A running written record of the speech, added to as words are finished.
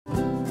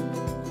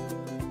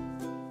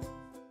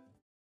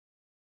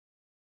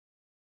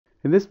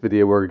In this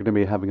video, we're going to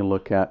be having a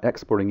look at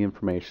exporting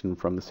information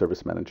from the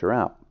Service Manager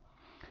app.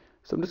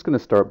 So I'm just going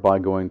to start by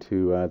going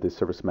to the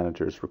Service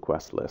Manager's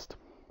request list.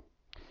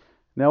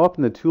 Now up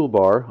in the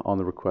toolbar on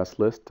the request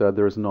list,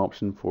 there is an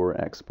option for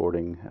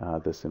exporting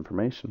this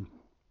information.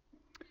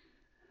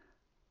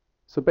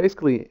 So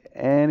basically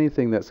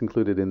anything that's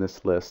included in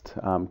this list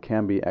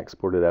can be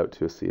exported out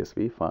to a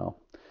CSV file.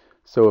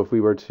 So if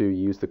we were to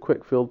use the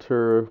quick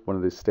filter, one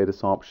of the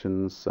status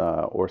options,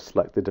 or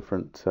select the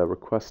different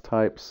request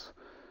types,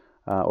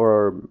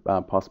 or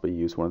possibly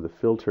use one of the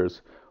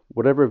filters,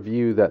 whatever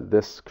view that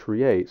this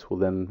creates will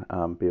then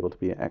be able to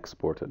be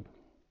exported.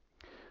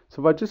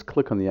 So if I just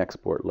click on the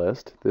export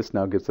list, this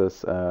now gives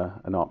us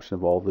an option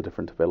of all the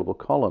different available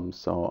columns.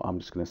 So I'm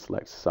just going to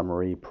select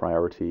summary,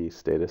 priority,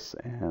 status,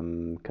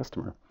 and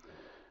customer.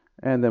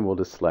 And then we'll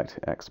just select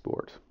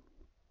export.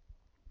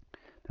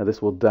 Now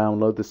this will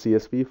download the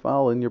CSV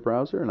file in your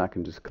browser, and I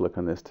can just click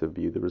on this to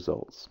view the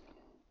results.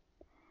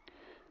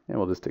 And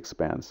we'll just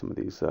expand some of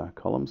these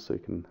columns so you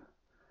can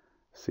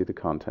see the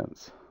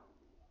contents.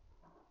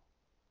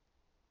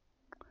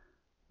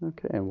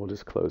 Okay, and we'll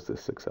just close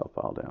this Excel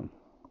file down.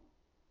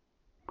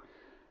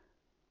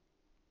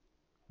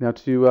 Now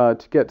to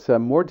get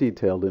more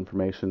detailed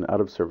information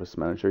out of Service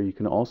Manager, you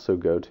can also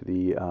go to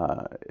the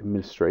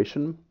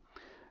administration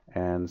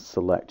and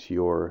select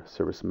your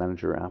Service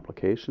Manager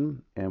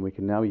application, and we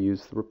can now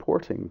use the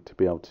reporting to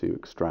be able to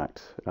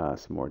extract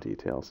some more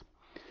details.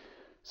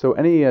 So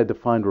any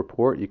defined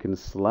report you can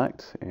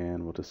select,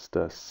 and we'll just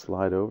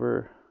slide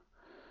over,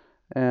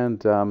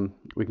 and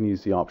we can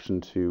use the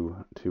option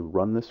to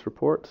run this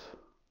report.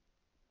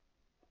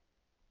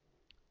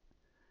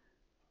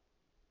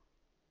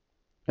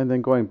 And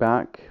then going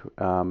back,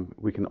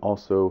 we can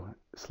also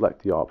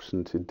select the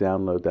option to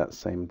download that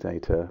same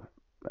data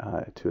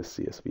to a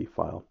CSV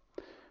file.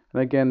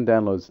 And again,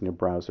 downloads in your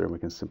browser, and we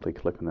can simply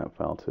click on that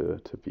file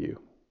to view.